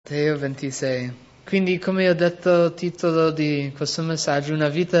Matteo 26. Quindi, come ho detto, il titolo di questo messaggio, una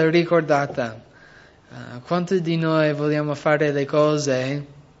vita ricordata. Quanti di noi vogliamo fare le cose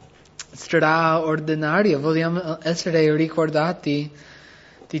straordinarie, vogliamo essere ricordati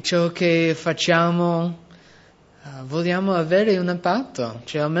di ciò che facciamo, vogliamo avere un impatto.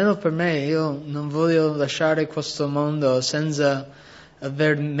 Cioè, almeno per me, io non voglio lasciare questo mondo senza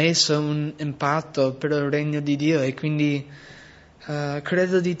aver messo un impatto per il regno di Dio, e quindi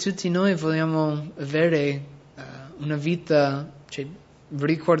credo di tutti noi vogliamo avere una vita,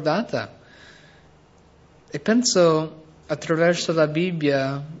 ricordata. E penso attraverso la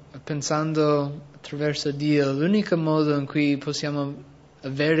Bibbia, pensando attraverso Dio, l'unico modo in cui possiamo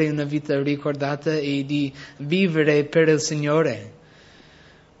avere una vita ricordata è di vivere per il Signore.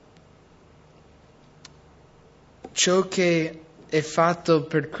 Ciò che è fatto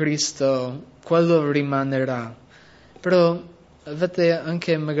per Cristo, quello rimanerà. Però avete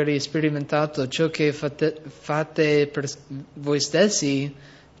anche magari sperimentato ciò che fate per voi stessi,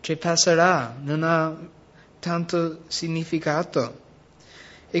 passerà, non ha tanto significato.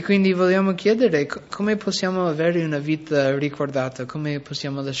 E quindi vogliamo chiedere come possiamo avere una vita ricordata, come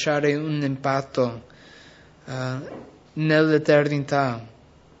possiamo lasciare un impatto nell'eternità.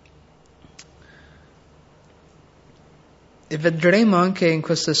 E vedremo anche in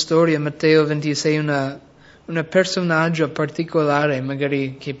questa storia, Matteo 26, un personaggio particolare,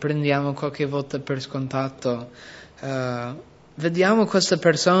 magari che prendiamo qualche volta per scontato. Vediamo questa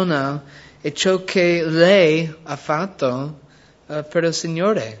persona e ciò che lei ha fatto per il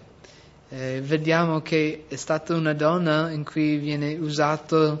Signore. Vediamo che è stata una donna in cui viene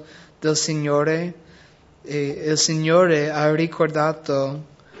usato del Signore, e il Signore ha ricordato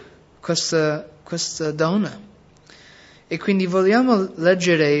questa donna. E quindi vogliamo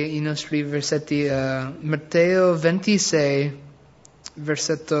leggere i nostri versetti, Matteo 26,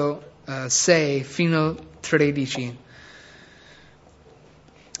 versetto 6 fino al 13.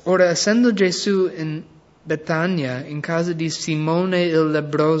 Ora, essendo Gesù in Betania, in casa di Simone il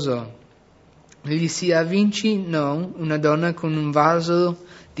lebbroso, gli si avvicinò una donna con un vaso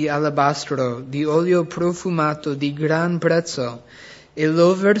di alabastro, di olio profumato di gran prezzo, e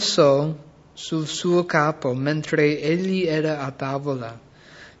lo versò sul suo capo mentre egli era a tavola.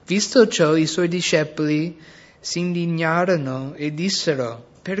 Visto ciò, i suoi discepoli si indignarono e dissero: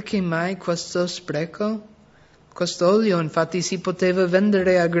 perché mai questo spreco? Quest'olio infatti si poteva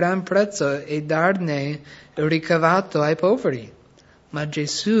vendere a gran prezzo e darne il ricavato ai poveri. Ma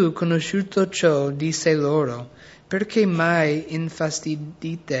Gesù, conosciuto ciò, disse loro: perché mai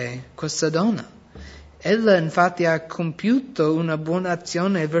infastidite questa donna? Ella infatti ha compiuto una buona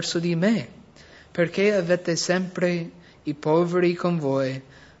azione verso di me, perché avete sempre i poveri con voi,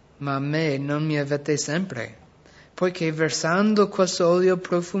 ma a me non mi avete sempre. Poiché versando questo olio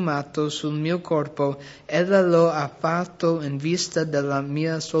profumato sul mio corpo, ella lo ha fatto in vista della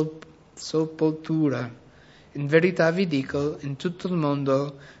mia sepoltura. In verità vi dico, in tutto il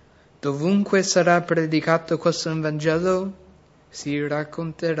mondo, dovunque sarà predicato questo Vangelo, si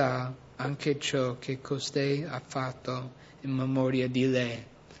racconterà anche ciò che costei ha fatto in memoria di lei.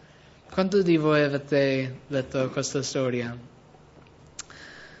 Quanto di voi avete letto questa storia?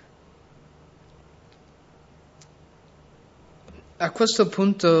 A questo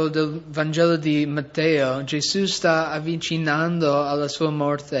punto del Vangelo di Matteo, Gesù sta avvicinando alla sua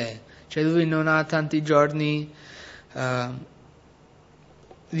morte. Cioè lui non ha tanti giorni,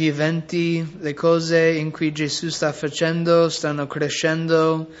 gli eventi, le cose in cui Gesù sta facendo stanno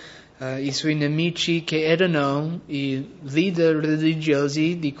crescendo. I suoi nemici, che erano i leader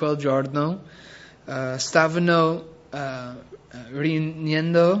religiosi di quel giorno, stavano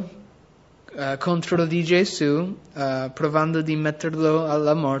riunendo contro di Gesù, provando di metterlo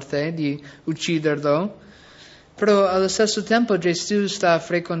alla morte, di ucciderlo. Però allo stesso tempo Gesù sta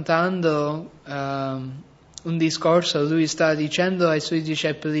frequentando un discorso. Lui sta dicendo ai suoi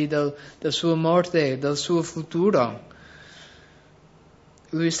discepoli della sua morte, del suo futuro.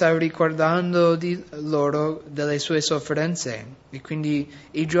 Lui sta ricordando di loro delle sue sofferenze. E quindi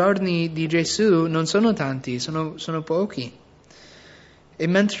i giorni di Gesù non sono tanti, sono pochi. E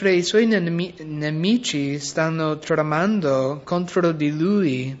mentre i suoi nemici stanno tramando contro di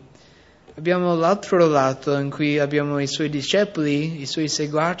lui, abbiamo l'altro lato in cui abbiamo i suoi discepoli, i suoi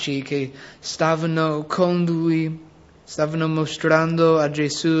seguaci che stavano con lui, stavano mostrando a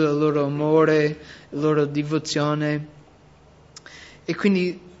Gesù il loro amore, la loro devozione. E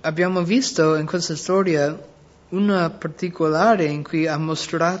quindi abbiamo visto in questa storia una particolare in cui ha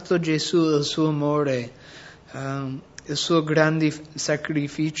mostrato Gesù il suo amore, il suo grande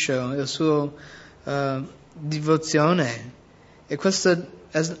sacrificio, il suo devozione. e questa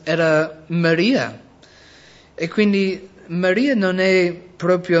era Maria. E quindi Maria non è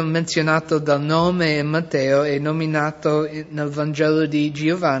proprio menzionato dal nome in Matteo, è nominato nel Vangelo di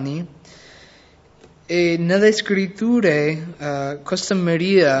Giovanni. E nelle scritture questa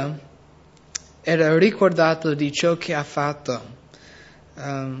Maria era ricordato di ciò che ha fatto.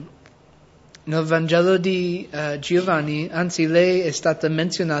 Nel Vangelo di Giovanni, anzi lei è stata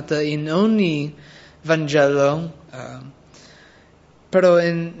menzionata in ogni Vangelo, però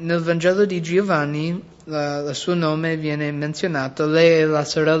nel Vangelo di Giovanni il suo nome viene menzionato. Lei è la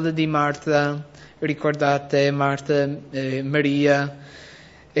sorella di Marta, ricordate Marta e Maria,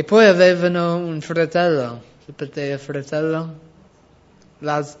 e poi avevano un fratello, sapete il fratello?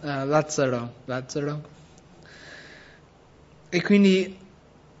 Lazzaro. E quindi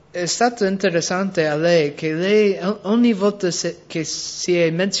è stato interessante a lei che lei ogni volta che si è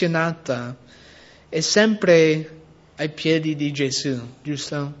menzionata è sempre ai piedi di Gesù,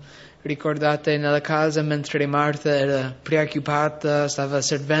 giusto? Ricordate nella casa mentre Marta era preoccupata, stava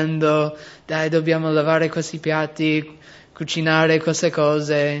servendo, dai dobbiamo lavare questi piatti, cucinare queste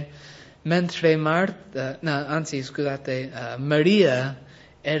cose, mentre Maria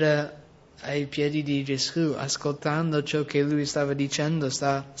era ai piedi di Gesù, ascoltando ciò che lui stava dicendo,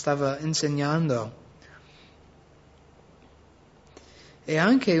 stava insegnando. E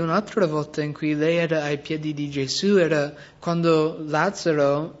anche un'altra volta in cui lei era ai piedi di Gesù era quando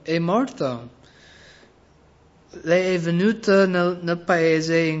Lazzaro è morto. Lei è venuta nel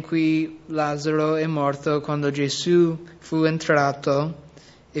paese in cui Lazzaro è morto quando Gesù fu entrato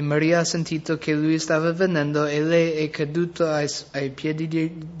e Maria ha sentito che lui stava venendo e lei è caduta ai piedi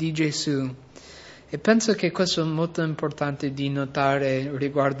di Gesù. E penso che questo è molto importante di notare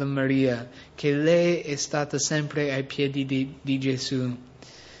riguardo Maria, che lei è stata sempre ai piedi di Gesù.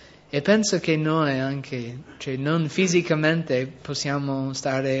 E penso che noi anche, cioè non fisicamente possiamo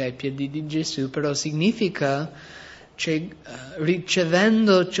stare ai piedi di Gesù, però significa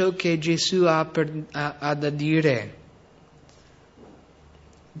ricevendo ciò che Gesù ha da dire.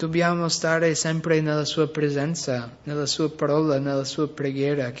 Dobbiamo stare sempre nella sua presenza, nella sua parola, nella sua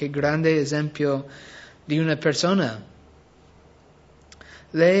preghiera. Che grande esempio di una persona.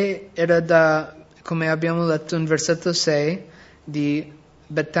 Lei era come abbiamo letto in versetto 6, di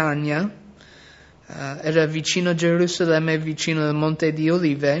Betania, era vicino a Gerusalemme, vicino al Monte di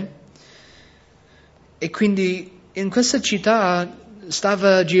Olive, e quindi in questa città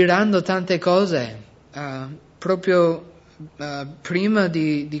stava girando tante cose, proprio prima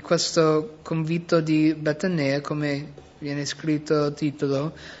di questo convitto di Betania, come viene scritto il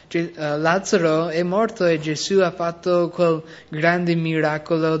titolo, Lazzaro è morto e Gesù ha fatto quel grande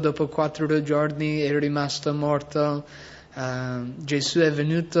miracolo, dopo 4 giorni è rimasto morto, Gesù è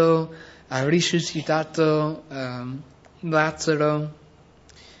venuto, ha risuscitato Lazzaro,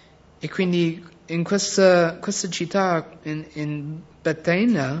 e quindi in questa città, in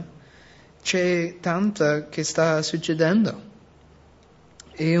Betania, c'è tanto che sta succedendo.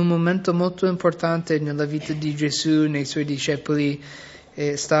 È un momento molto importante nella vita di Gesù, nei suoi discepoli,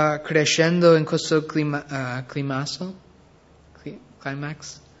 e sta crescendo in questo climax.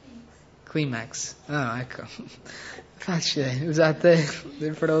 Ecco. Facile, usate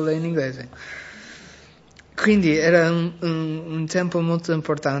le parole in inglese. Quindi era un tempo molto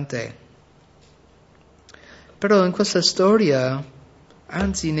importante. Però in questa storia,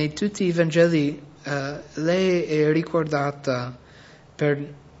 anzi in tutti i Vangeli, lei è ricordata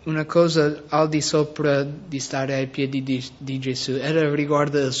per una cosa al di sopra di stare ai piedi di Gesù, era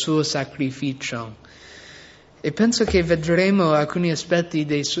riguardo il suo sacrificio. E penso che vedremo alcuni aspetti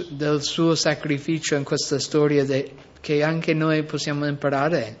del suo sacrificio in questa storia che anche noi possiamo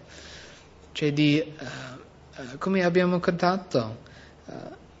imparare. Cioè come abbiamo cantato,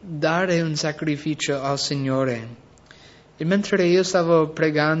 dare un sacrificio al Signore. E mentre io stavo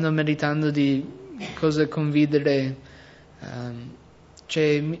pregando, meditando di cosa condividere,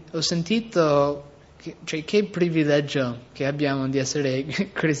 ho sentito che privilegio che abbiamo di essere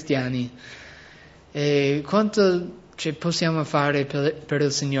cristiani e quanto possiamo fare per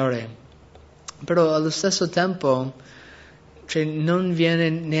il Signore. Però allo stesso tempo non viene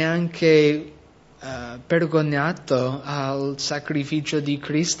neanche vergognato al sacrificio di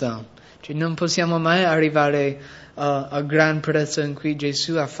Cristo. Non possiamo mai arrivare al gran prezzo in cui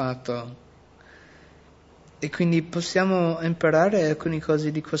Gesù ha fatto. E quindi possiamo imparare alcune cose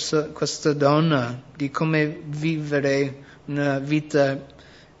di questa donna, di come vivere una vita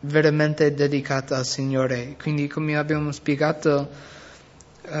veramente dedicata al Signore. Quindi, come abbiamo spiegato,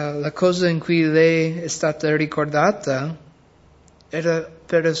 la cosa in cui lei è stata ricordata era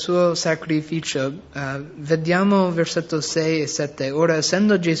per il suo sacrificio. Vediamo versetto 6 e 7. Ora,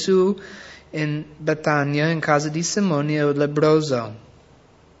 essendo Gesù in Betania, in casa di Simone il lebbroso.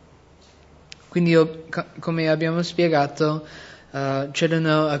 Quindi, come abbiamo spiegato,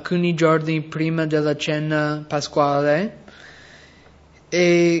 c'erano alcuni giorni prima della cena pasquale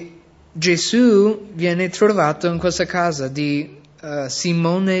e Gesù viene trovato in questa casa di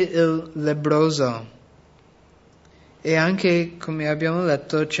Simone il lebbroso. E anche, come abbiamo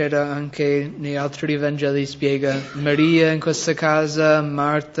letto, c'era anche negli altri Vangeli spiega Maria in questa casa,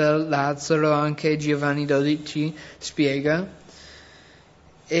 Marta, Lazzaro, anche Giovanni 12 spiega.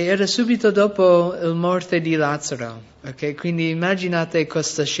 E era subito dopo la morte di Lazzaro, ok? Quindi immaginate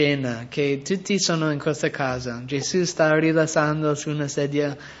questa scena, che tutti sono in questa casa, Gesù sta rilassando su una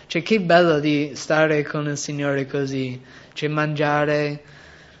sedia, cioè che bello di stare con il Signore così, cioè mangiare,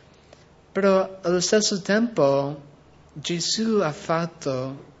 però allo stesso tempo Gesù ha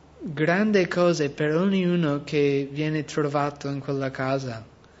fatto grandi cose per ognuno che viene trovato in quella casa.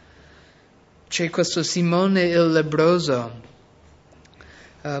 C'è questo Simone il lebbroso.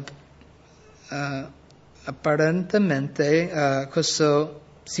 Apparentemente questo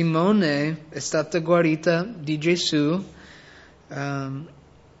Simone è stato guarito di Gesù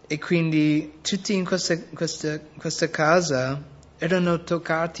e quindi tutti in questa casa erano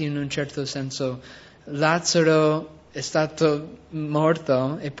toccati in un certo senso. Lazzaro è stato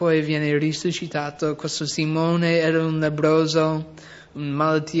morto e poi viene risuscitato. Questo Simone era un lebbroso, una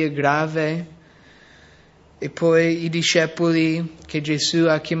malattia grave. E poi i discepoli che Gesù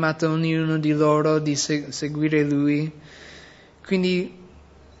ha chiamato ognuno di loro di seguire Lui. Quindi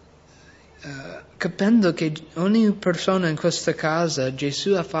capendo che ogni persona in questa casa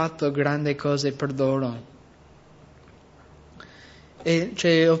Gesù ha fatto grandi cose per loro. E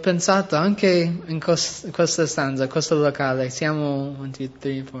cioè, ho pensato anche in questa stanza, questo locale, siamo 1, 2,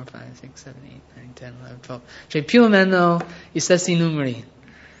 3, 4, 5, 6, 7, 8, 9, 10, 11, 12, cioè più o meno gli stessi numeri,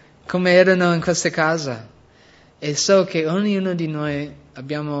 come erano in questa casa. E so che ognuno di noi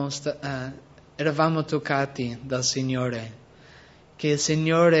eravamo toccati dal Signore, che il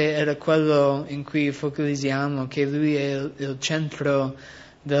Signore era quello in cui focalizziamo, che Lui è il centro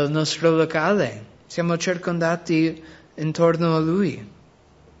del nostro locale. Siamo circondati intorno a Lui.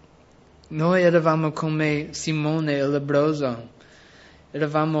 Noi eravamo come Simone il lebbroso,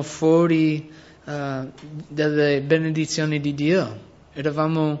 eravamo fuori delle benedizioni di Dio,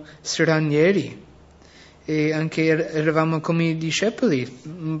 eravamo stranieri. E anche eravamo come i discepoli,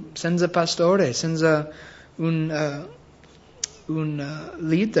 senza pastore, senza un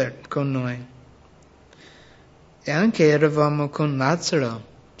leader con noi. E anche eravamo con Lazzaro,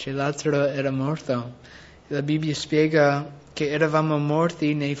 cioè Lazzaro era morto. La Bibbia spiega che eravamo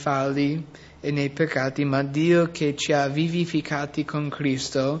morti nei falli e nei peccati, ma Dio che ci ha vivificati con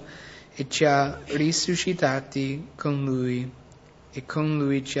Cristo e ci ha risuscitati con Lui. E con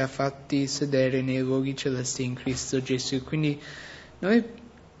Lui ci ha fatti sedere nei luoghi celesti in Cristo Gesù. Quindi noi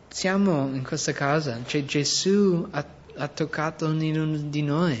siamo in questa casa, cioè Gesù ha toccato ognuno di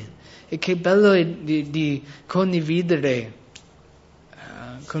noi. E che bello è di condividere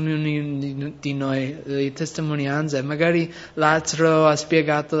con ognuno di noi le testimonianze. Magari Lazzaro ha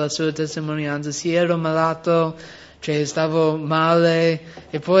spiegato la sua testimonianza, sì, ero malato, cioè stavo male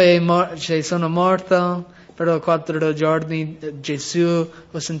e poi sono morto. Però 4 giorni Gesù,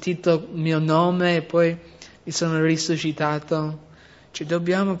 ho sentito il mio nome e poi mi sono risuscitato. Cioè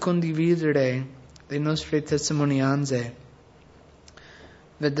dobbiamo condividere le nostre testimonianze,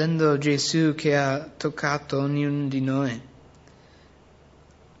 vedendo Gesù che ha toccato ognuno di noi.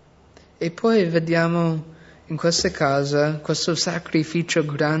 E poi vediamo in questa casa questo sacrificio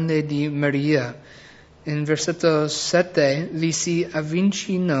grande di Maria. In versetto 7 vi si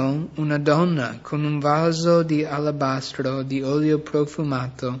avvicinò una donna con un vaso di alabastro di olio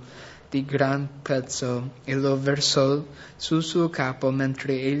profumato di gran prezzo e lo versò sul suo capo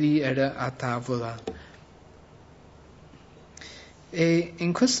mentre egli era a tavola. E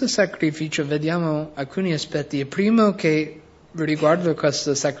in questo sacrificio vediamo alcuni aspetti. Il primo che riguardo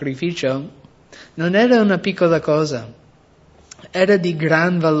questo sacrificio non era una piccola cosa, era di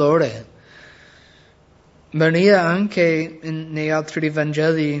gran valore. Maria anche negli altri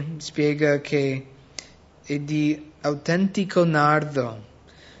Vangeli spiega che è di autentico nardo.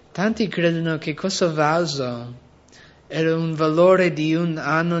 Tanti credono che questo vaso era un valore di 1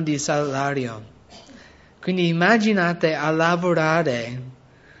 anno di salario. Quindi immaginate a lavorare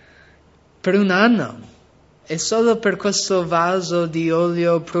per 1 anno e solo per questo vaso di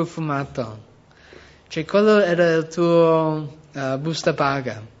olio profumato. Cioè quello era il tuo busta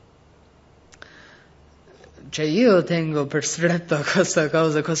paga. Cioè io tengo per stretto questa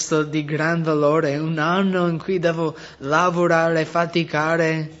cosa, questo di gran valore, un anno in cui devo lavorare,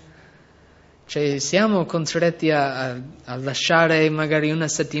 faticare. Cioè siamo costretti a lasciare magari una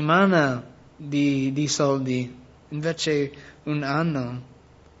settimana di soldi, invece un anno.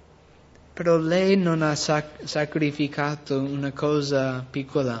 Però lei non ha sacrificato una cosa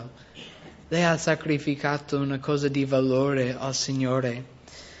piccola, lei ha sacrificato una cosa di valore al Signore.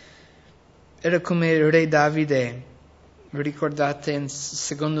 Era come il re Davide, vi ricordate in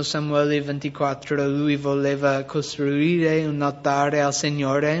 2 Samuele 24, lui voleva costruire un altare al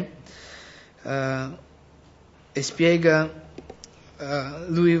Signore e spiega,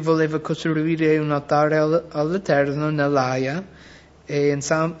 lui voleva costruire un altare all'Eterno nell'Aia e in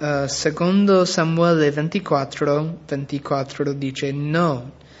 2 Samuele 24 dice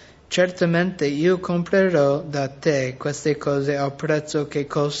no, certamente io comprerò da te queste cose al prezzo che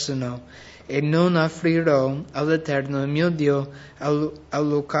costano e non offrirò all'Eterno mio Dio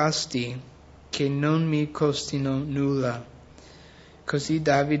olocausti che non mi costino nulla. Così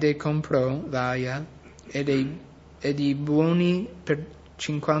Davide comprò l'Aia ed i buoni per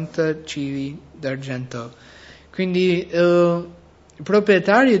 50 cili d'argento. Quindi il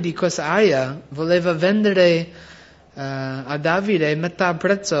proprietario di questa Aia voleva vendere a Davide metà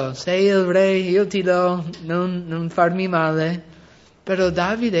prezzo. Sei il re, io ti do, non farmi male. Però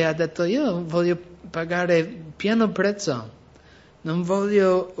Davide ha detto, io voglio pagare pieno prezzo, non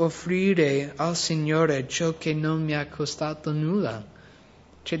voglio offrire al Signore ciò che non mi ha costato nulla.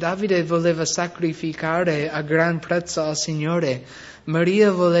 Cioè Davide voleva sacrificare a gran prezzo al Signore,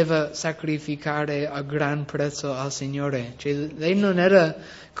 Maria voleva sacrificare a gran prezzo al Signore. Cioè lei non era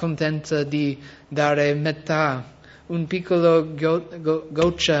contenta di dare metà, un piccolo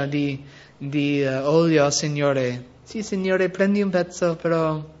goccia di olio al Signore. Sì, Signore, prendi un pezzo,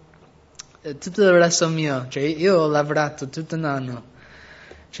 però tutto il resto è mio. Cioè, io ho lavorato tutto un anno.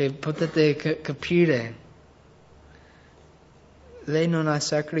 Cioè, potete capire. Lei non ha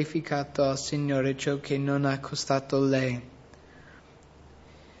sacrificato al Signore ciò che non ha costato lei.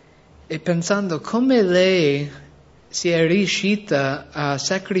 E pensando come lei si è riuscita a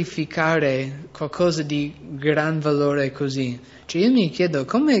sacrificare qualcosa di gran valore così. Cioè io mi chiedo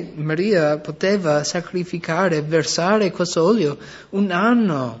come Maria poteva sacrificare, versare questo olio un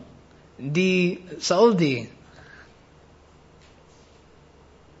anno di soldi.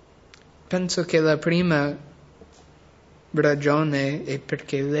 Penso che la prima ragione è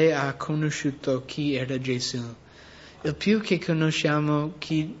perché lei ha conosciuto chi era Gesù. Il più che conosciamo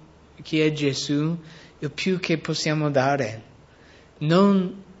chi è Gesù, il più che possiamo dare.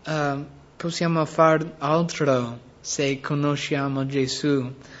 Non possiamo far altro se conosciamo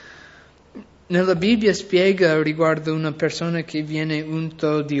Gesù. Nella Bibbia spiega riguardo una persona che viene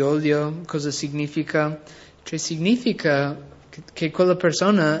unto di olio cosa significa. Cioè significa che quella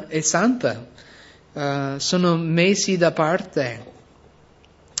persona è santa. Sono messi da parte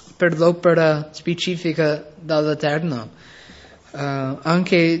per l'opera specifica dall'Eterno.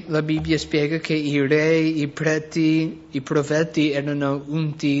 Anche la Bibbia spiega che i re, i preti, i profeti erano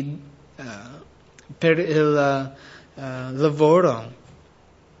unti per il lavoro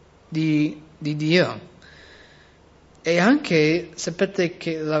di Dio. E anche sapete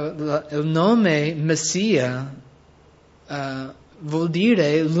che il nome Messia vuol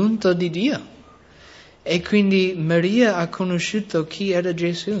dire l'unto di Dio. E quindi Maria ha conosciuto chi era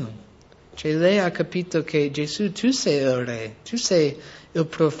Gesù. Cioè lei ha capito che Gesù, tu sei il re, tu sei il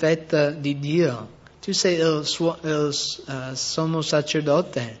profeta di Dio, tu sei il sommo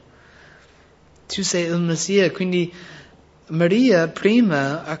sacerdote, tu sei il Messia. Quindi Maria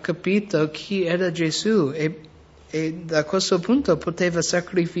prima ha capito chi era Gesù e da questo punto poteva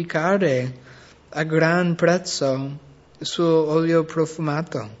sacrificare a gran prezzo il suo olio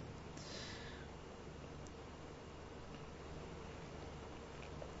profumato.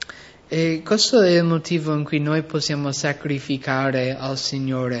 E questo è il motivo in cui noi possiamo sacrificare al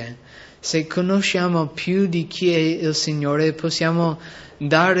Signore. Se conosciamo più di chi è il Signore, possiamo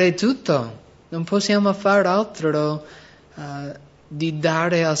dare tutto. Non possiamo fare altro di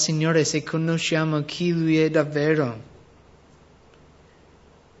dare al Signore se conosciamo chi Lui è davvero.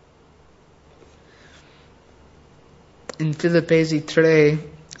 In Filippesi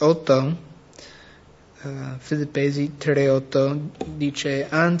 3:8 Filippesi 3:8 dice,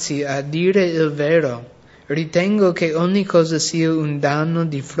 anzi, a dire il vero, ritengo che ogni cosa sia un danno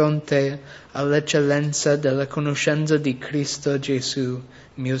di fronte all'eccellenza della conoscenza di Cristo Gesù,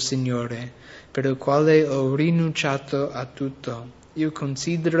 mio Signore, per il quale ho rinunciato a tutto. Io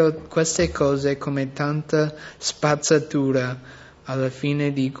considero queste cose come tanta spazzatura alla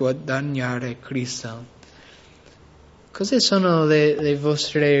fine di guadagnare Cristo. Cosa sono le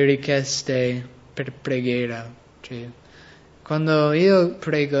vostre richieste per preghiera? Cioè, quando io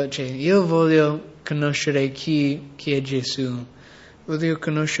prego, cioè, io voglio conoscere chi è Gesù, voglio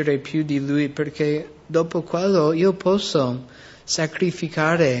conoscere più di Lui, perché dopo quello io posso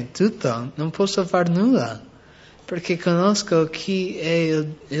sacrificare tutto, non posso far nulla, perché conosco chi è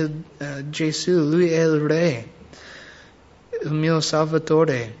Gesù, Lui è il Re, il mio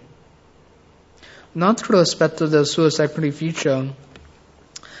Salvatore. Un altro aspetto del suo sacrificio,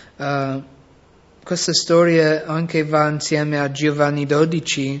 questa storia anche va insieme a Giovanni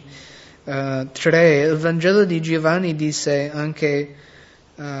 12, 3. Il Vangelo di Giovanni dice anche,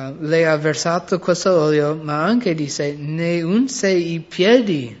 lei ha versato questo olio, ma anche dice, ne unse i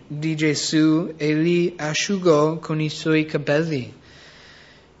piedi di Gesù e li asciugò con i suoi capelli.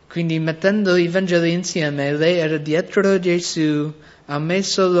 Quindi mettendo i Vangeli insieme, lei era dietro Gesù, ha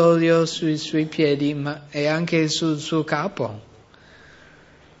messo l'olio sui suoi piedi e anche sul suo capo.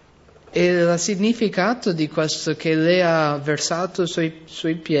 E il significato di questo che lei ha versato sui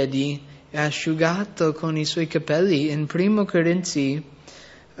suoi piedi e asciugato con i suoi capelli in 1 Corinzi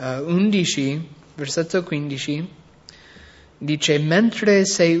 11, versetto 15, dice, mentre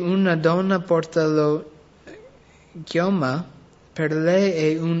se una donna porta lo chioma, per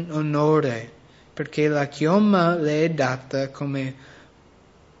lei è un onore, perché la chioma le è data come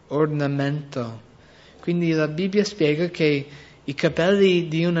ornamento. Quindi la Bibbia spiega che i capelli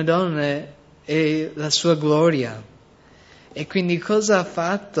di una donna è la sua gloria. E quindi cosa ha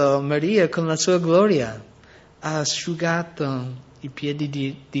fatto Maria con la sua gloria? Ha asciugato i piedi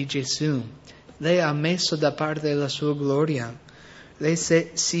di Gesù. Lei ha messo da parte la sua gloria. Lei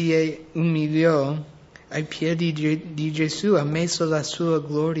si umiliò ai piedi di Gesù, ha messo la sua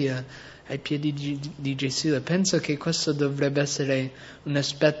gloria ai piedi di Gesù. E penso che questo dovrebbe essere un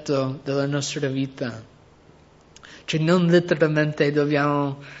aspetto della nostra vita. Cioè non letteralmente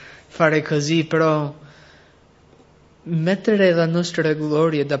dobbiamo fare così, però mettere la nostra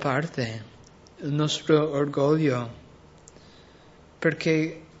gloria da parte, il nostro orgoglio,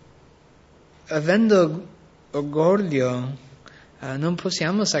 perché avendo orgoglio non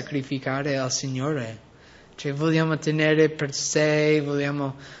possiamo sacrificare al Signore. Cioè vogliamo tenere per sé,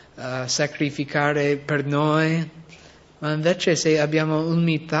 vogliamo sacrificare per noi, ma invece se abbiamo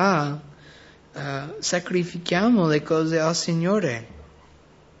umiltà sacrifichiamo le cose al Signore.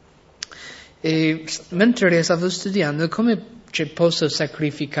 E mentre stavo studiando, come posso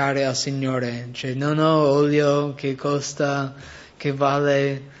sacrificare al Signore? Cioè non ho olio che costa, che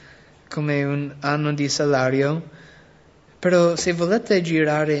vale come un anno di salario, però se volete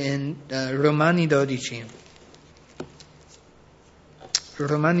girare in Romani 12,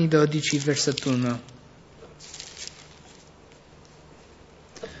 Romani 12, versetto 1.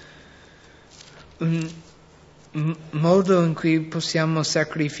 Un modo in cui possiamo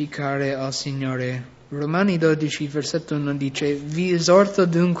sacrificare al Signore. Romani 12, versetto 1 dice, vi esorto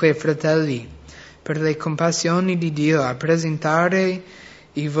dunque, fratelli, per le compassioni di Dio, a presentare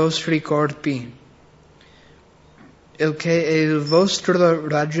i vostri corpi, il che è il vostro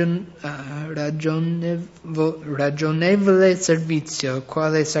ragionevole servizio,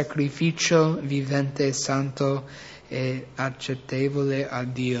 quale sacrificio vivente, santo e accettevole a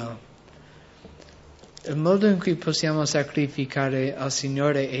Dio. Il modo in cui possiamo sacrificare al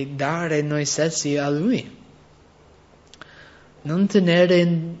Signore è dare noi stessi a Lui. Non tenere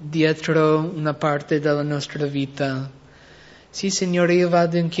dietro una parte della nostra vita. Sì, Signore, io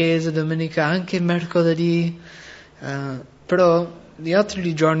vado in chiesa domenica, anche mercoledì, però gli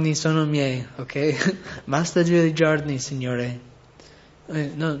altri giorni sono miei, ok? Basta 2 giorni, Signore.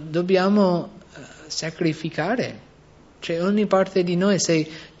 No, dobbiamo sacrificare. Cioè ogni parte di noi, se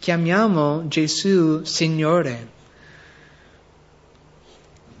chiamiamo Gesù Signore.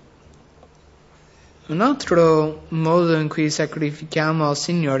 Un altro modo in cui sacrifichiamo al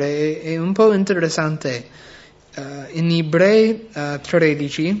Signore è un po' interessante. In Ebrei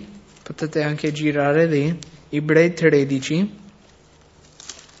 13, potete anche girare lì, Ebrei 13,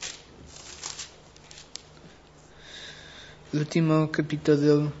 l'ultimo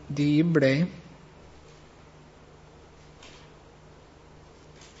capitolo di Ebrei,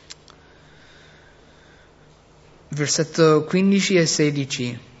 versetto 15 e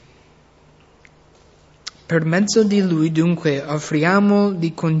 16. Per mezzo di Lui dunque offriamo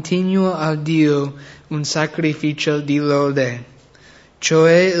di continuo a Dio un sacrificio di lode,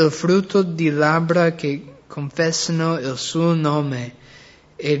 cioè il frutto di labbra che confessano il suo nome,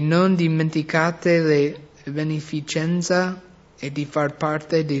 e non dimenticate la beneficenza e di far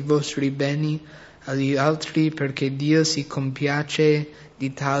parte dei vostri beni agli altri, perché Dio si compiace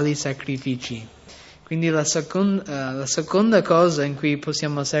di tali sacrifici. Quindi la seconda cosa in cui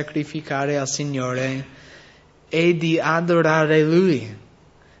possiamo sacrificare al Signore è di adorare Lui.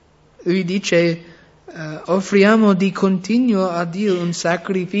 Lui dice, offriamo di continuo a Dio un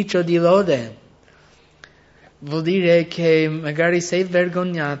sacrificio di lode. Vuol dire che magari sei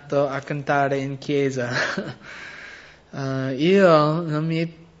vergognato a cantare in chiesa. Io non mi è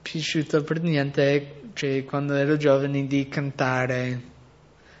piaciuto per niente, cioè, quando ero giovane, di cantare.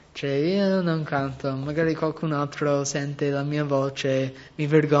 Cioè, io non canto, magari qualcun altro sente la mia voce, mi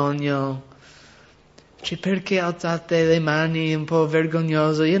vergogno. Cioè, perché alzate le mani un po'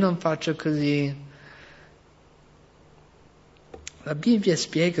 vergognoso? Io non faccio così. La Bibbia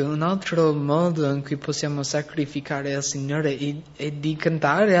spiega un altro modo in cui possiamo sacrificare al Signore è di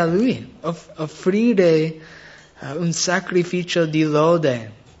cantare a Lui, offrire un sacrificio di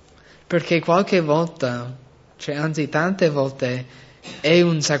lode, perché qualche volta, cioè anzi tante volte, è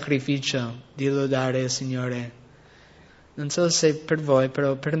un sacrificio di lodare il Signore. Non so se per voi,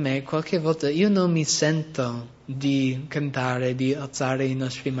 però per me qualche volta io non mi sento di cantare, di alzare le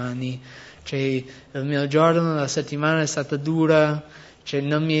nostre mani. Cioè, il mio giorno, la settimana è stata dura, cioè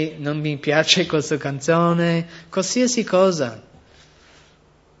non mi piace questa canzone, qualsiasi cosa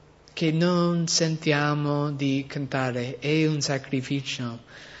che non sentiamo di cantare è un sacrificio.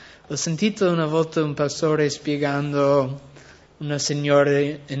 Ho sentito una volta un pastore spiegando una signora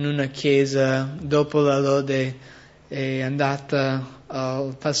in una chiesa, dopo la lode, è andata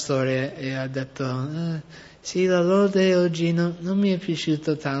al pastore e ha detto, sì, la lode oggi non mi è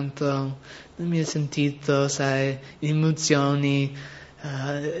piaciuta tanto, non mi ha sentito, sai, emozioni,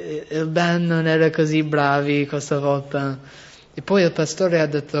 il band non era così bravi questa volta. E poi il pastore ha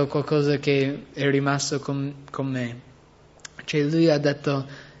detto qualcosa che è rimasto con me. Cioè lui ha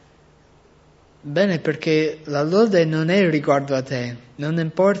detto, bene, perché la lode non è riguardo a te, non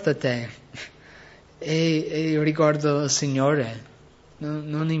importa a te. È riguardo al Signore.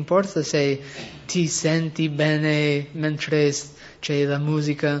 Non importa se ti senti bene mentre c'è la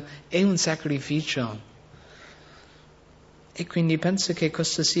musica, è un sacrificio. E quindi penso che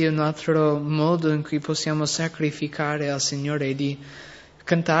questo sia un altro modo in cui possiamo sacrificare al Signore, di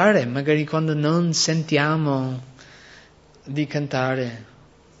cantare, magari quando non sentiamo di cantare.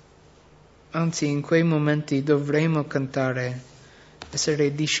 Anzi, in quei momenti dovremo cantare,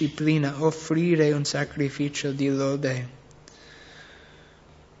 essere disciplina, offrire un sacrificio di lode.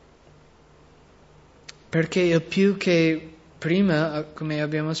 Perché più che prima, come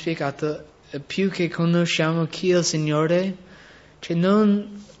abbiamo spiegato, più che conosciamo chi è il Signore, cioè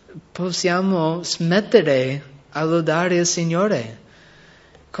non possiamo smettere a lodare il Signore.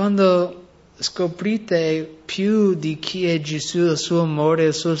 Quando scoprite più di chi è Gesù, il suo amore,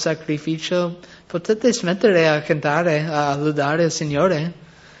 il suo sacrificio, potete smettere a cantare, a lodare il Signore?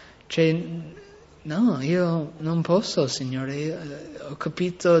 Cioè, no, io non posso, Signore, ho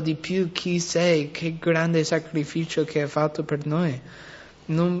capito di più chi sei, che grande sacrificio che hai fatto per noi.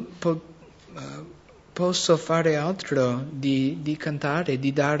 Non posso fare altro di cantare,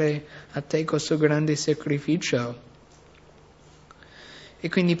 di dare a te questo grande sacrificio. E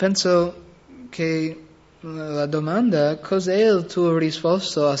quindi penso che la domanda, cos'è il tuo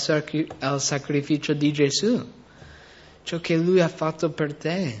risposto al sacrificio di Gesù? Ciò che Lui ha fatto per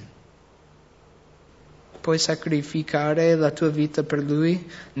te. Puoi sacrificare la tua vita per Lui,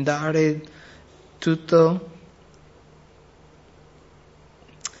 dare tutto.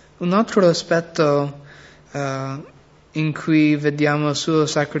 Un altro aspetto in cui vediamo il suo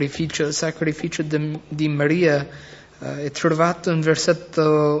sacrificio, il sacrificio di Maria, è trovato in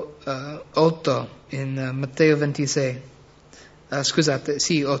versetto 8 in Matteo 26.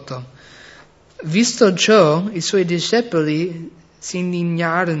 8. Visto ciò, i suoi discepoli si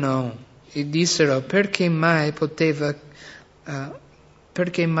indignarono e dissero, perché mai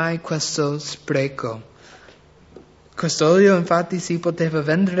questo spreco? Quest'olio infatti si poteva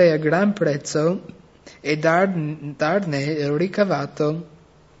vendere a gran prezzo e darne il ricavato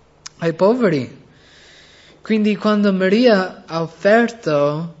ai poveri. Quindi quando Maria ha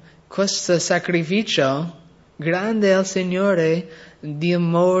offerto questo sacrificio grande al Signore di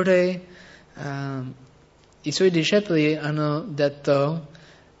amore, i suoi discepoli hanno detto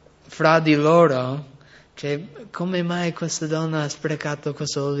fra di loro, cioè, come mai questa donna ha sprecato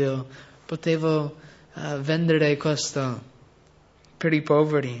questo olio? Potevo vendere questo per i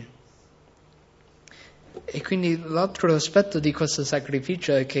poveri. E quindi l'altro aspetto di questo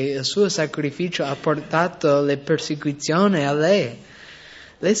sacrificio è che il suo sacrificio ha portato le persecuzioni a lei.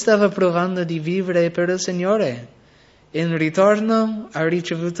 Lei stava provando di vivere per il Signore. In ritorno ha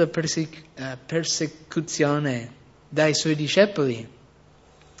ricevuto persecuzione. dai suoi discepoli.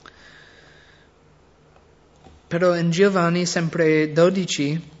 Però in Giovanni, sempre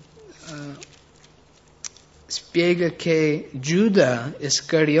 12, spiega che Giuda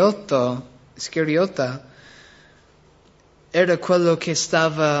Iscariota era quello che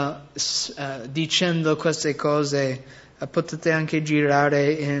stava dicendo queste cose. Potete anche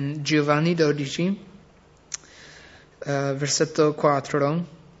girare in Giovanni 12, versetto 4.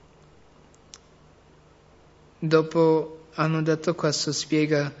 Dopo hanno detto questo,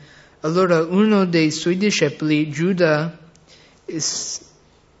 spiega: allora uno dei suoi discepoli, Giuda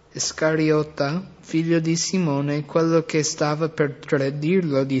Iscariota, figlio di Simone, quello che stava per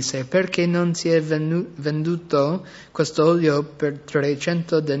tradirlo, disse: perché non si è venduto quest'olio per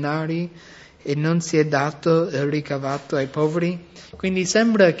 300 denari e non si è dato il ricavato ai poveri? Quindi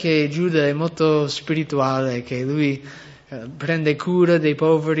sembra che Giuda è molto spirituale, che lui prende cura dei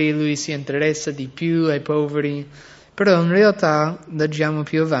poveri, lui si interessa di più ai poveri, però in realtà, leggiamo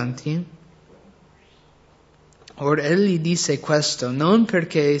più avanti, ora egli disse questo non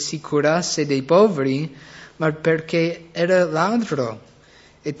perché si curasse dei poveri, ma perché era ladro,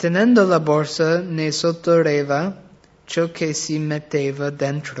 e tenendo la borsa ne sottraeva ciò che si metteva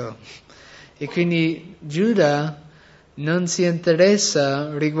dentro. E quindi Giuda non si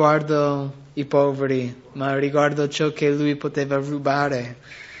interessa riguardo i poveri, ma riguardo ciò che lui poteva rubare.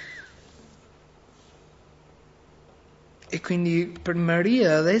 E quindi per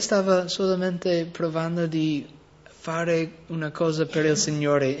Maria, lei stava solamente provando di fare una cosa per il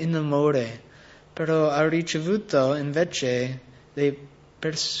Signore in amore, però ha ricevuto invece le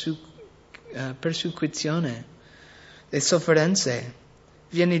persecuzioni, le sofferenze,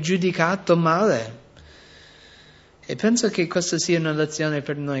 viene giudicato male. E penso che questa sia una lezione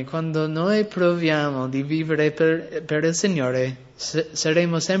per noi. Quando noi proviamo di vivere per il Signore,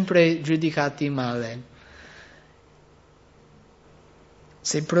 saremo sempre giudicati male.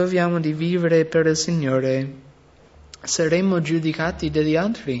 Se proviamo di vivere per il Signore, saremo giudicati dagli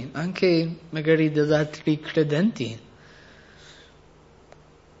altri, anche magari dagli altri credenti.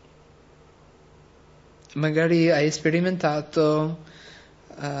 Magari hai sperimentato,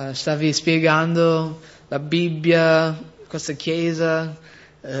 stavi spiegando la Bibbia, questa chiesa,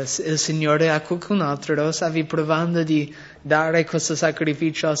 il Signore a qualcun altro, stavi provando di dare questo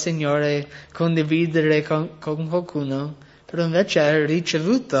sacrificio al Signore, condividere con qualcuno, però invece hai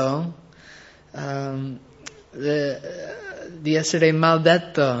ricevuto di essere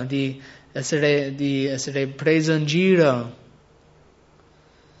maledetto, di essere preso in giro.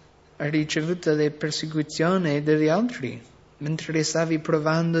 Hai ricevuto le persecuzioni degli altri, mentre stavi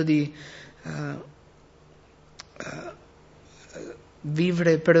provando di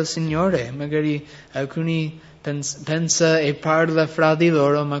vivere per il Signore. Magari alcuni pensa e parla fra di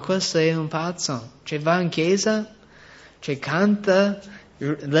loro, ma questo è un pazzo. Va in chiesa, canta,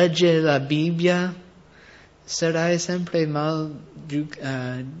 legge la Bibbia, sarai sempre mal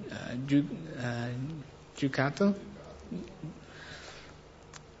giudicato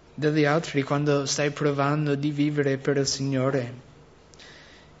dagli altri quando stai provando di vivere per il Signore.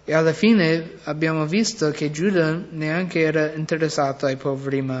 E alla fine abbiamo visto che Giuda neanche era interessato ai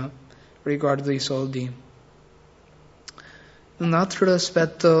poveri, ma riguardo i soldi. Un altro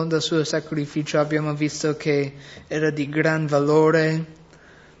aspetto del suo sacrificio abbiamo visto che era di gran valore,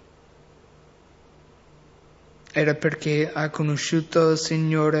 era perché ha conosciuto il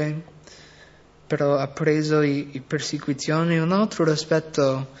Signore, però ha preso i persecuzioni. Un altro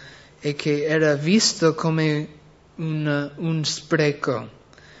aspetto è che era visto come un spreco.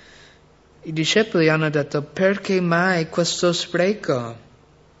 I discepoli hanno detto: perché mai questo spreco?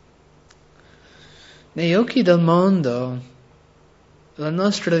 Negli occhi del mondo, la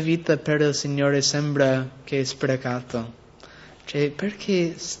nostra vita per il Signore sembra che è sprecato.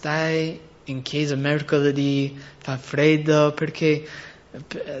 Perché stai in chiesa mercoledì, fa freddo, perché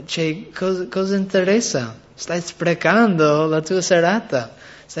cosa interessa? Stai sprecando la tua serata,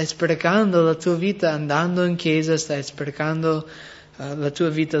 stai sprecando la tua vita andando in chiesa, stai sprecando la tua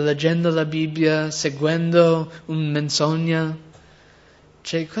vita leggendo la Bibbia, seguendo un menzogna.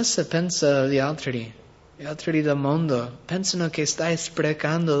 Cosa pensano gli altri del mondo? Pensano che stai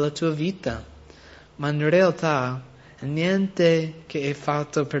sprecando la tua vita, ma in realtà niente che è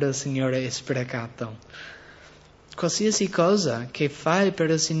fatto per il Signore è sprecato. Qualsiasi cosa che fai per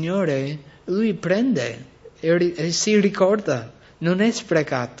il Signore, Lui prende e si ricorda, non è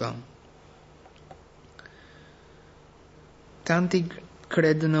sprecato. Tanti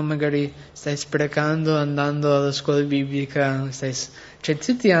credono magari stai sprecando andando alla scuola biblica,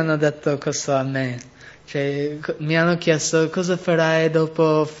 tutti hanno detto questo a me. Cioè, mi hanno chiesto cosa farai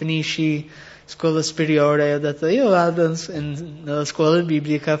dopo finisci scuola superiore. Ho detto io vado nella scuola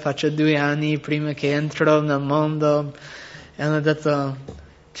biblica, faccio 2 anni prima che entro nel mondo. E hanno detto,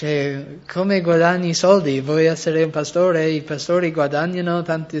 cioè, come guadagni i soldi? Vuoi essere un pastore? I pastori guadagnano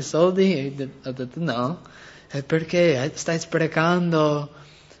tanti soldi? E ho detto no. E perché stai sprecando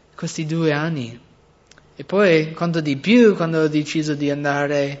questi 2 anni? E poi, quanto di più, quando ho deciso di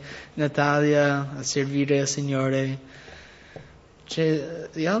andare in Italia a servire il Signore, cioè,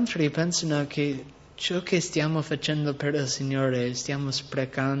 gli altri pensano che ciò che stiamo facendo per il Signore, stiamo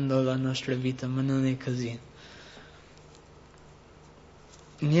sprecando la nostra vita, ma non è così.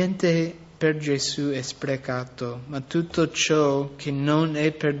 Niente per Gesù è sprecato, ma tutto ciò che non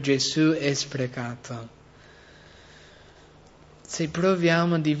è per Gesù è sprecato. Se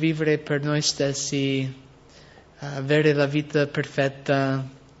proviamo di vivere per noi stessi, avere la vita perfetta,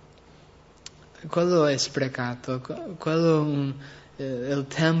 quello è sprecato, quello è il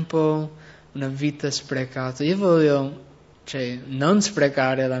tempo, una vita sprecata. Io voglio, non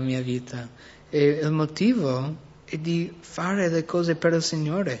sprecare la mia vita, e il motivo è di fare le cose per il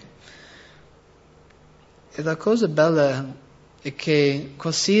Signore. E la cosa bella è che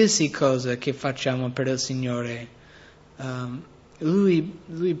qualsiasi cosa che facciamo per il Signore, Lui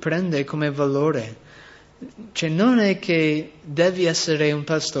prende come valore. Cioè, non è che devi essere un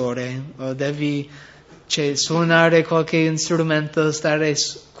pastore o devi suonare qualche strumento, stare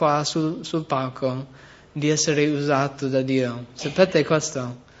qua sul palco, di essere usato da Dio. Sapete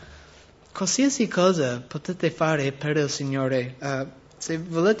questo? Qualsiasi cosa potete fare per il Signore. Se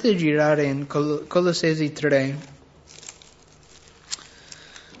volete girare in Colossesi 3,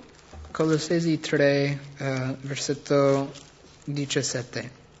 versetto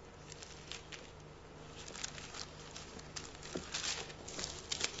 17.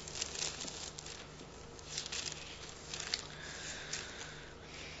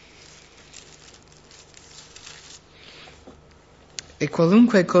 E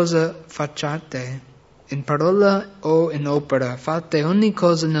qualunque cosa facciate, in parola o in opera, fate ogni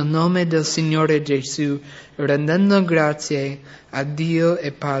cosa nel nome del Signore Gesù, rendendo grazie a Dio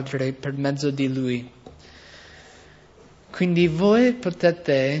e Padre per mezzo di Lui. Quindi voi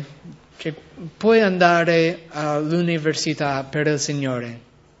puoi andare all'università per il Signore,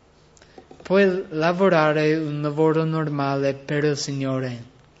 puoi lavorare un lavoro normale per il Signore.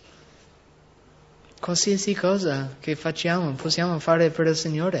 Qualsiasi cosa che facciamo possiamo fare per il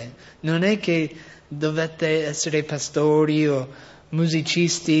Signore. Non è che dovete essere pastori o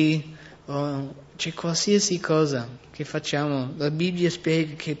musicisti, qualsiasi cosa che facciamo. La Bibbia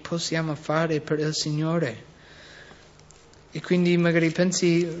spiega che possiamo fare per il Signore. E quindi magari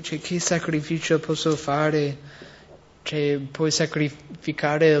pensi, che sacrificio posso fare? Puoi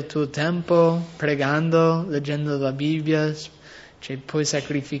sacrificare il tuo tempo pregando, leggendo la Bibbia, puoi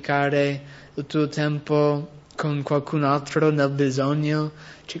sacrificare il tuo tempo con qualcun altro nel bisogno,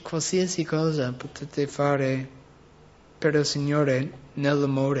 qualsiasi cosa potete fare per il Signore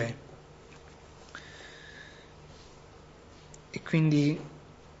nell'amore. E quindi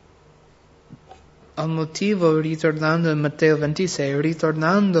al motivo, ritornando in Matteo 26,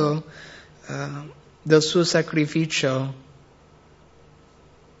 ritornando del suo sacrificio,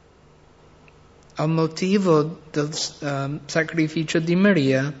 al motivo del sacrificio di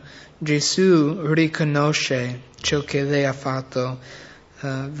Maria, Gesù riconosce ciò che lei ha fatto.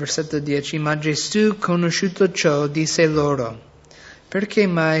 Versetto 10, ma Gesù, conosciuto ciò, disse loro, perché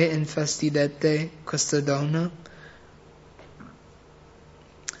mai infastidite questa donna?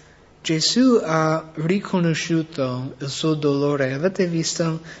 Gesù ha riconosciuto il suo dolore. Avete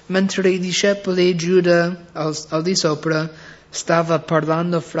visto? Mentre i discepoli e Giuda al di sopra stava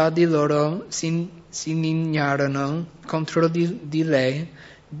parlando fra di loro, si indignarono contro di lei.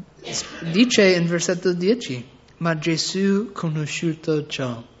 Dice in versetto 10, ma Gesù conosciuto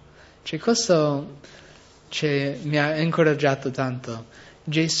ciò. Questo mi ha incoraggiato tanto.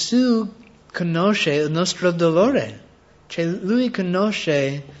 Gesù conosce il nostro dolore. Lui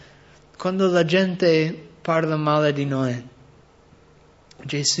conosce quando la gente parla male di noi.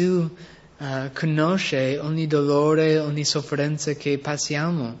 Gesù conosce ogni dolore, ogni sofferenza che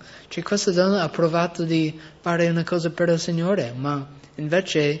passiamo. Questa donna ha provato di fare una cosa per il Signore, ma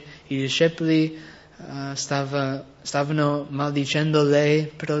invece i discepoli stavano maldicendo lei,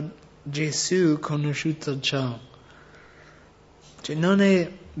 però Gesù conosciuto ciò. Non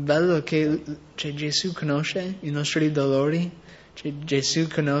è bello che Gesù conosce i nostri dolori? Gesù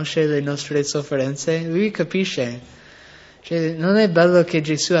conosce le nostre sofferenze? Lui capisce. Non è bello che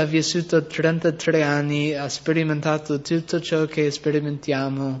Gesù ha vissuto 33 anni, ha sperimentato tutto ciò che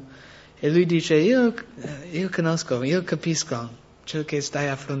sperimentiamo E lui dice, io conosco, io capisco ciò che stai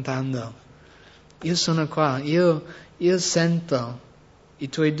affrontando. Io sono qua, io sento i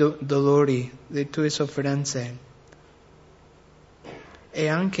tuoi dolori, le tue sofferenze. E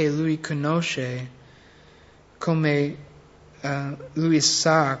anche lui conosce come, lui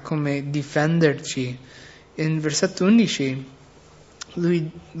sa come difenderci. In versetto 11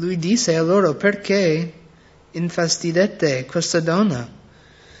 lui disse a loro, perché infastidite questa donna?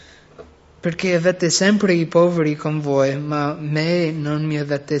 Perché avete sempre i poveri con voi, ma me non mi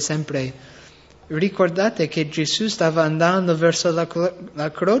avete sempre. Ricordate che Gesù stava andando verso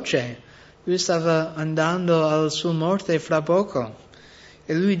la croce, lui stava andando alla sua morte fra poco.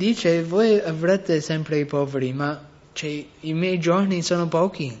 E lui dice, voi avrete sempre i poveri, ma i miei giorni sono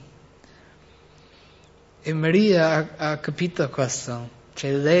pochi. E Maria ha capito questo.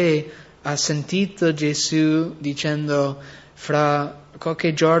 Lei ha sentito Gesù dicendo, fra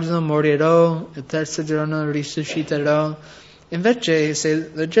qualche giorno morirò, il terzo giorno risusciterò. Invece, se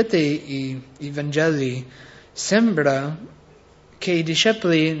leggete i Vangeli, sembra che i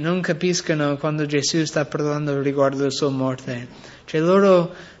discepoli non capiscono quando Gesù sta parlando riguardo la sua morte.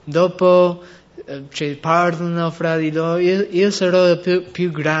 Loro dopo parlano fra di loro, io sarò il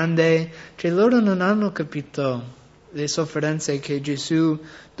più grande. Loro non hanno capito le sofferenze che Gesù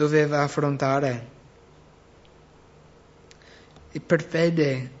doveva affrontare. E per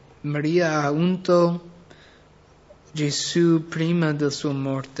fede Maria ha unto Gesù prima della sua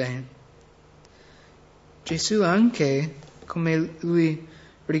morte. Gesù anche, come lui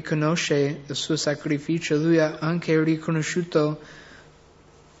riconosce il suo sacrificio, lui ha anche riconosciuto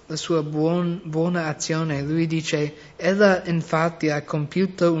la sua buona azione. Lui dice, ella infatti ha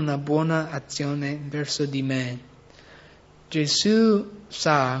compiuto una buona azione verso di me. Gesù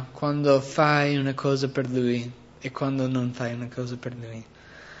sa quando fai una cosa per lui e quando non fai una cosa per lui.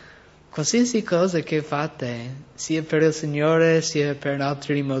 Qualsiasi cosa che fate, sia per il Signore, sia per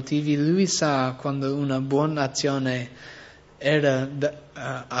altri motivi, lui sa quando una buona azione era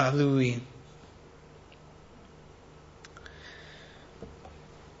a lui.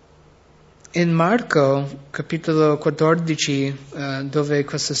 In Marco, capitolo 14, dove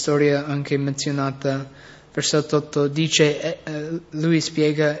questa storia è anche menzionata, versetto 8, dice, lui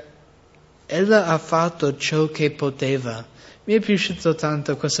spiega, ella ha fatto ciò che poteva. Mi è piaciuto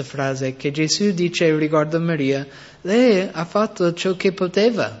tanto questa frase che Gesù dice riguardo a Maria, lei ha fatto ciò che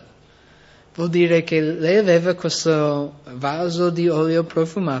poteva. Vuol dire che lei aveva questo vaso di olio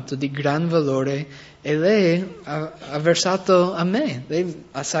profumato di gran valore e lei ha versato a me, lei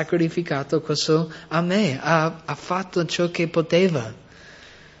ha sacrificato questo a me, ha fatto ciò che poteva.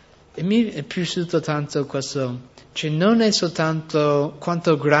 E mi è piaciuto tanto questo, non è soltanto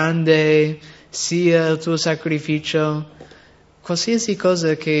quanto grande sia il tuo sacrificio, qualsiasi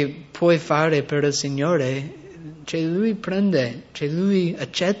cosa che puoi fare per il Signore, lui prende, lui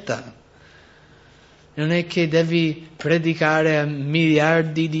accetta. Non è che devi predicare a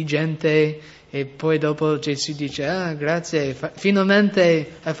miliardi di gente e poi dopo Gesù dice, grazie,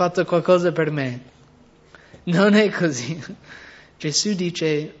 finalmente hai fatto qualcosa per me. Non è così. Gesù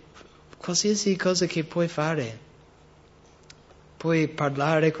dice, qualsiasi cosa che puoi fare. Puoi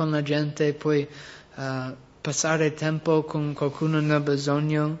parlare con la gente, puoi passare tempo con qualcuno nel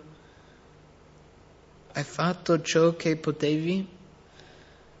bisogno. Hai fatto ciò che potevi?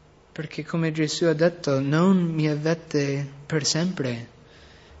 Perché come Gesù ha detto, non mi avete per sempre.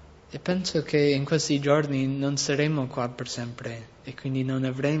 E penso che in questi giorni non saremo qua per sempre e quindi non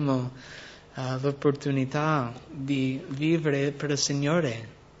avremo l'opportunità di vivere per il Signore.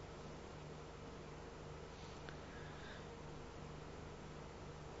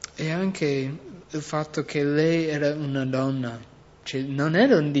 E anche il fatto che lei era una donna, non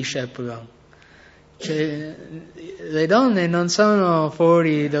era un discepolo. Le donne non sono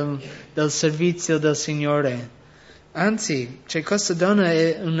fuori dal servizio del Signore. Anzi, questa donna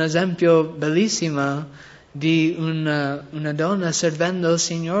è un esempio bellissimo di una donna servendo il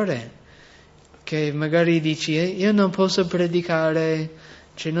Signore. Che magari dici, io non posso predicare,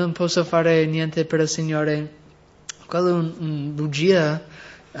 non posso fare niente per il Signore. Quella è una bugia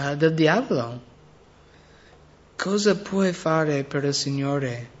del diavolo. Cosa puoi fare per il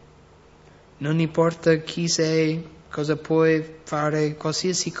Signore? Non importa chi sei, cosa puoi fare,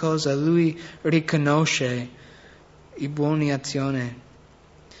 qualsiasi cosa, lui riconosce i buoni azioni.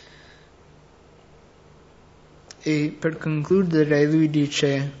 E per concludere lui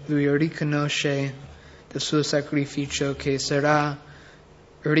riconosce il suo sacrificio che sarà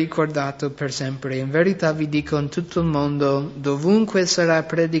ricordato per sempre. In verità vi dico, in tutto il mondo, dovunque sarà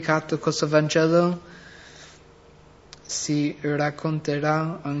predicato questo Vangelo, si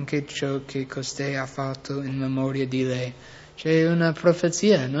racconterà anche ciò che costei ha fatto in memoria di lei. C'è una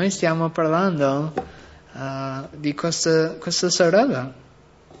profezia, noi stiamo parlando di questa sorella,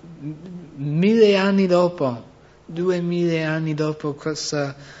 1000 anni dopo, 2000 anni dopo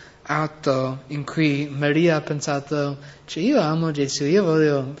questo atto in cui Maria ha pensato, cioè io amo Gesù, io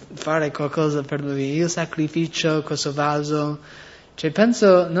voglio fare qualcosa per lui, io sacrificio questo vaso, cioè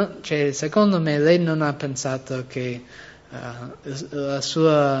penso, no, cioè, secondo me lei non ha pensato che la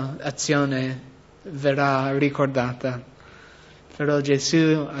sua azione verrà ricordata, però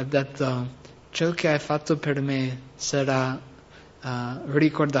Gesù ha detto ciò che hai fatto per me sarà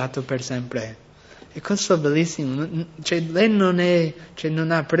ricordato per sempre. E questo è bellissimo, cioè, lei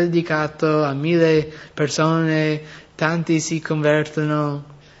non ha predicato a 1000 persone, tanti si convertono,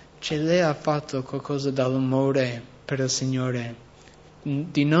 cioè lei ha fatto qualcosa dall'amore per il Signore,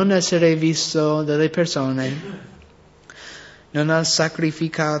 di non essere visto dalle persone, non ha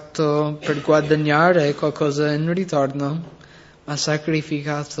sacrificato per guadagnare qualcosa in ritorno, ma ha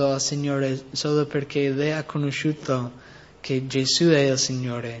sacrificato al Signore solo perché lei ha conosciuto che Gesù è il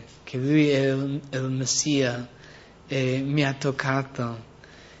Signore, che Lui è il Messia e mi ha toccato.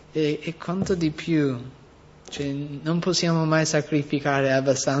 E quanto di più, cioè, non possiamo mai sacrificare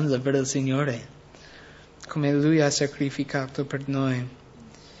abbastanza per il Signore, come Lui ha sacrificato per noi.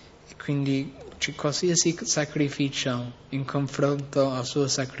 E quindi qualsiasi sacrificio in confronto al suo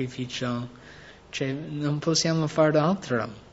sacrificio, cioè, non possiamo fare altro.